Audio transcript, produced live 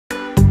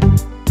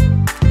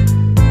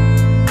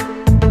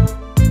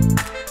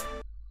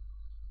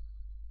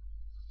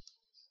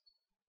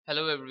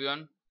Hello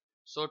everyone.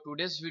 So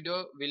today's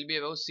video will be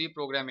about C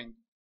programming.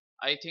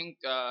 I think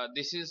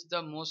this is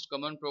the most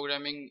common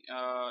programming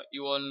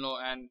you all know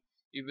and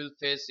you will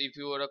face if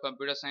you are a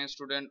computer science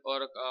student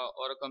or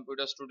a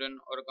computer student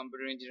or a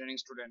computer engineering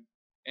student.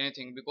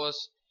 Anything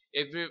because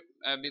every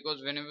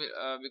because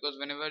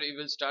whenever you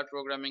will start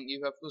programming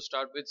you have to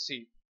start with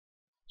C.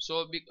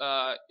 So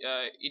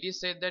it is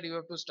said that you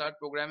have to start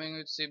programming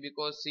with C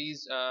because C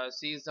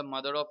is the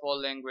mother of all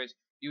language.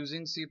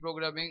 Using C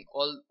programming,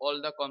 all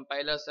the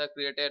compilers are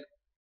created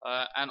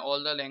and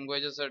all the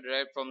languages are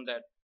derived from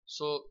that.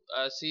 So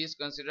C is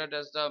considered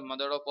as the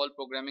mother of all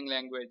programming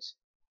language.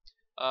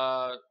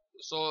 Uh,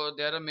 so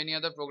there are many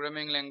other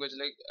programming language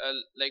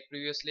like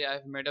previously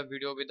I've made a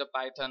video with the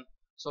Python.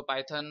 So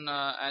Python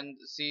and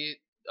C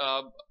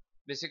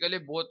basically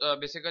both the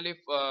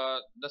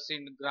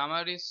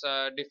grammar is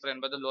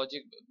different, but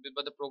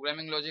the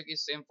programming logic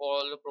is same for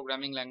all the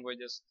programming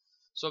languages.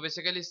 So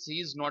basically C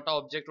is not a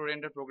object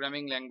oriented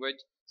programming language.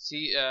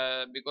 C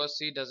because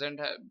C doesn't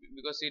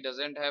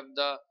have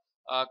the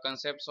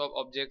concepts of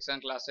objects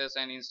and classes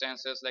and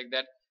instances like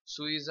that.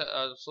 So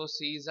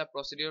C is a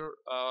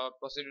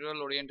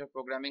procedural oriented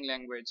programming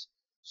language.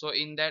 So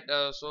in that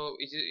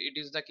it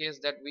is the case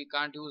that we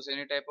can't use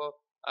any type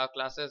of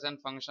classes and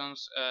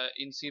functions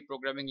in C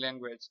programming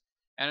language.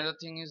 Another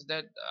thing is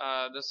that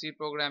the C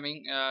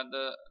programming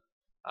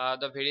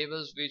the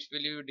variables which will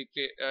you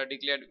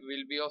declared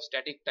will be of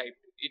static type.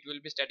 It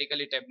will be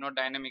statically typed, not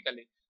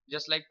dynamically.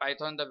 Just like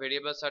Python, the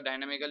variables are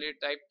dynamically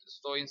typed.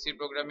 So in C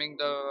programming,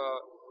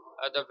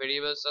 the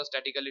variables are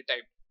statically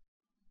typed.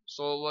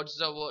 What is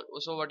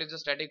the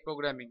static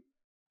programming?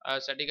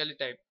 Statically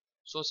typed.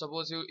 So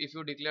suppose you if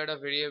you declared a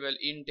variable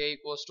int a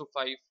equals to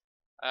 5,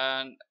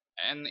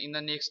 and in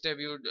the next step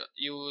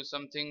you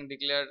something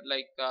declared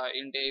like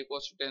int a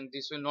equals to 10.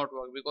 This will not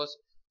work because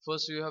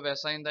first you have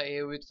assigned the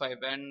a with 5,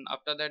 and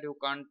after that you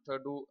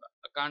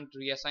can't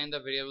reassign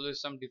the variable with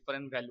some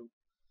different value.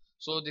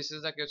 So this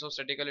is the case of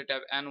statically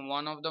typed, and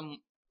one of the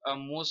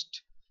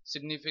most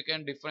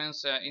significant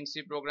difference in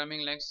C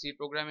programming, like C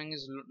programming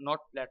is not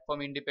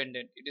platform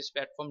independent, it is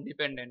platform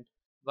dependent.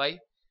 Why?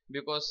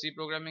 Because C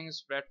programming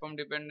is platform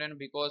dependent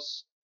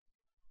because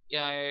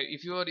yeah,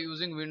 if you are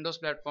using Windows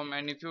platform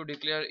and if you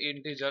declare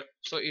integer,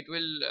 so it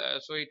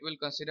will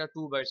consider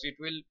 2 bytes. It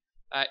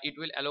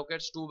will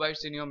allocate 2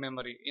 bytes in your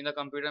memory, in the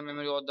computer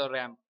memory or the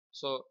RAM.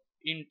 So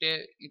int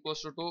a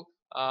equals to 2.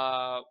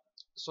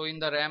 So in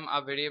the RAM,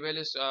 a variable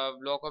is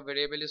block of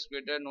variable is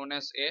created known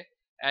as a,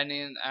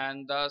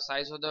 and the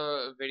size of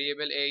the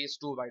variable a is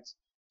 2 bytes.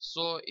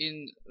 So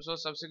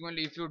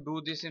subsequently, if you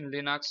do this in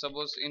Linux,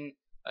 suppose in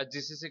a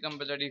GCC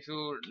compiler, if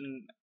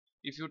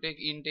you take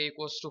int a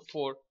equals to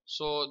 4,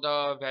 so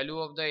the value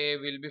of the a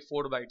will be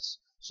 4 bytes.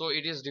 So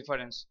it is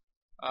difference.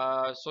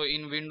 So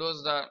in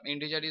Windows the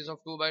integer is of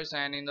 2 bytes,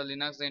 and in the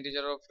Linux the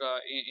integer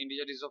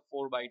is of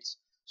 4 bytes.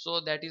 So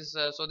that is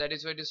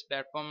why it is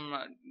platform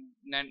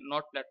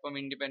not platform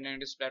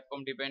independent, it is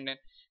platform dependent.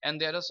 And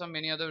there are some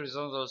many other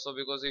reasons also,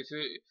 because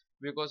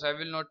I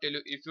will not tell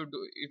you. If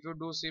you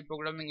do C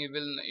programming, you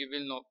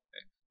will know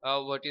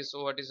what is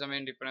the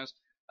main difference.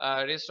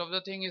 Rest of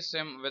the thing is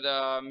same with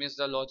miss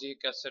the logic,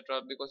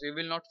 etc. Because you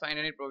will not find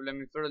any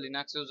problem if you're a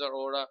Linux user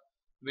or a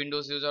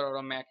Windows user or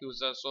a Mac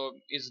user. So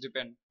it's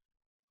depend.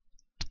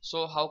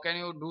 So how can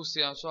you do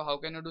C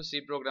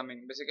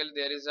programming? Basically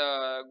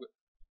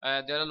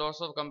there are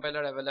lots of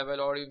compiler available,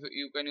 or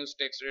you can use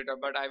text editor,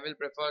 but I will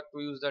prefer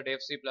to use the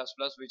dev C++,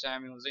 which I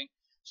am using.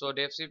 So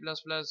dev C++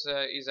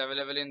 is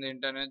available in the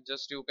internet.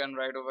 Just you can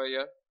write over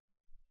here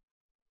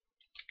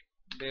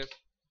dev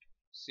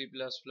C++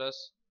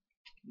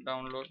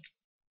 download.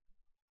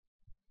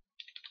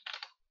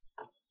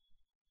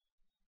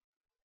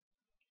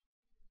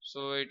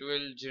 So it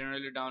will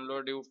generally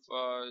download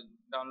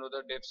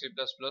the dev C++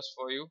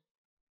 for you.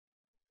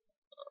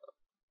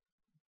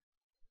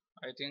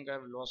 I think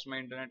I've lost my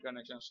internet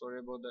connection, sorry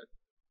about that.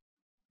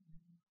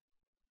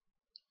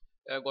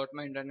 I got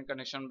my internet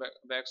connection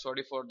back.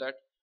 Sorry for that,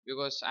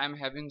 because I'm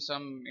having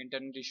some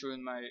internet issue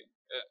in my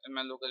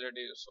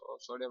locality, so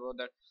sorry about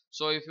that.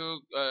 So if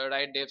you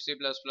write dev C++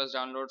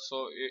 download,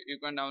 so you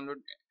can download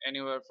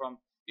anywhere from.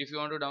 If you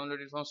want to download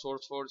it from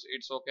source,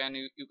 it's okay, and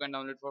you can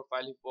download for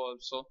file hippo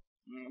also.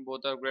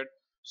 Both are great.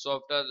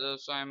 So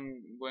so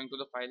I'm going to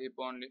the file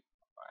hippo only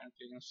and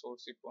clicking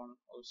source hippo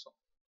also.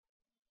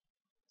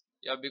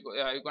 Yeah, because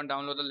you can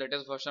download the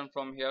latest version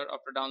from here.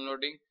 After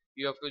downloading,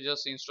 you have to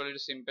just install it.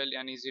 Simple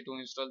and easy to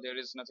install. There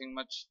is nothing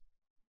much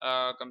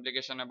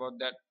complication about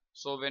that.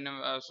 So when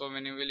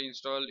you will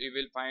install, you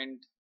will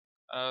find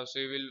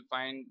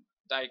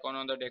the icon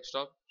on the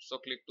desktop. So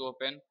click to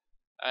open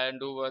and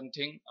do one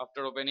thing.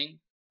 After opening,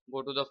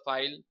 go to the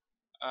file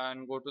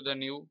and go to the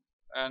new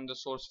and the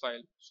source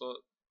file.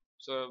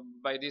 So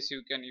by this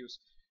you can use.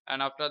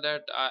 And after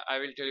that I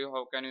will tell you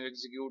how can you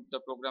execute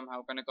the program,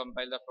 how can you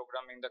compile the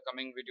program in the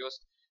coming videos.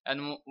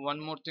 And one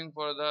more thing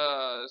for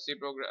the C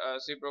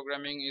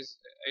programming is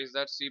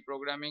that C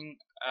programming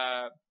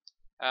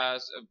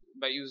as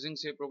by using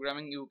C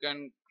programming you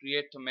can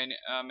create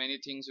many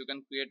things. You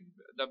can create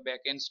the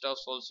backend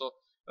stuffs also.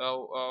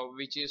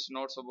 which is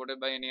not supported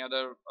by any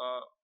other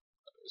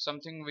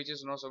something which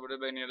is not supported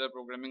by any other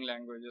programming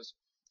languages.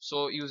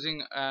 So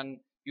using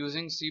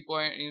C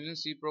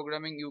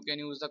programming, you can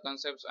use the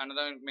concepts.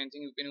 Another main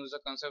thing, you can use the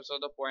concepts of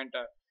the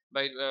pointer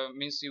by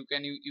means you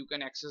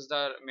can access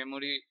the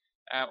memory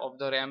of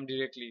the RAM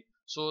directly.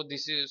 So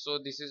this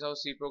is how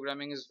C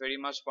programming is very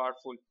much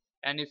powerful.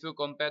 And if you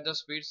compare the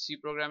speed, C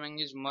programming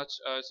is much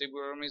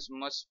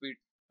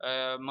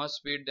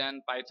speed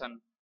than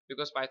Python,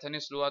 because Python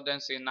is slower than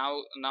C.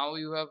 Now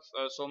you have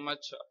so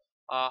much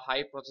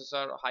high-end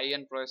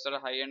processor,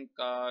 high-end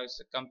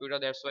computer.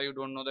 That's why you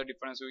don't know the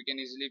difference. We can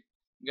easily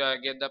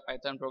get the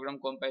Python program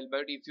compiled.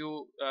 But if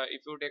you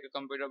take a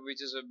computer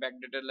which is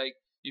backdated, like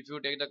if you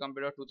take the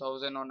computer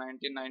 2000 or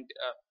 1990,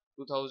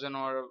 2000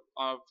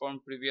 from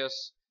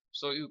previous,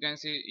 so you can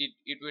see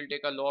it will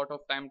take a lot of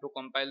time to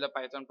compile the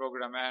Python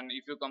program. And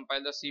if you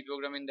compile the C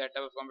program in that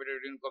type of computer,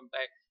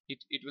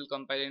 it will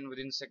compile in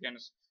within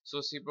seconds.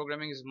 So C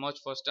programming is much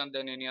faster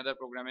than any other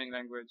programming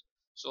language.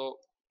 So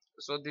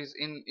so this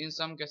in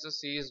some cases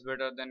C is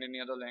better than any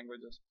other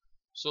languages.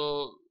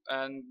 So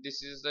and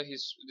this is the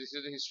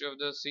history of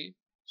the C.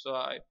 So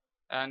I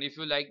and if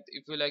you like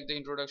the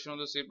introduction of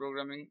the C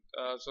programming,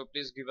 so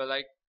please give a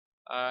like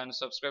and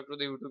subscribe to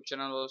the YouTube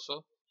channel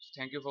also.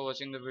 Thank you for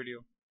watching the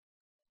video.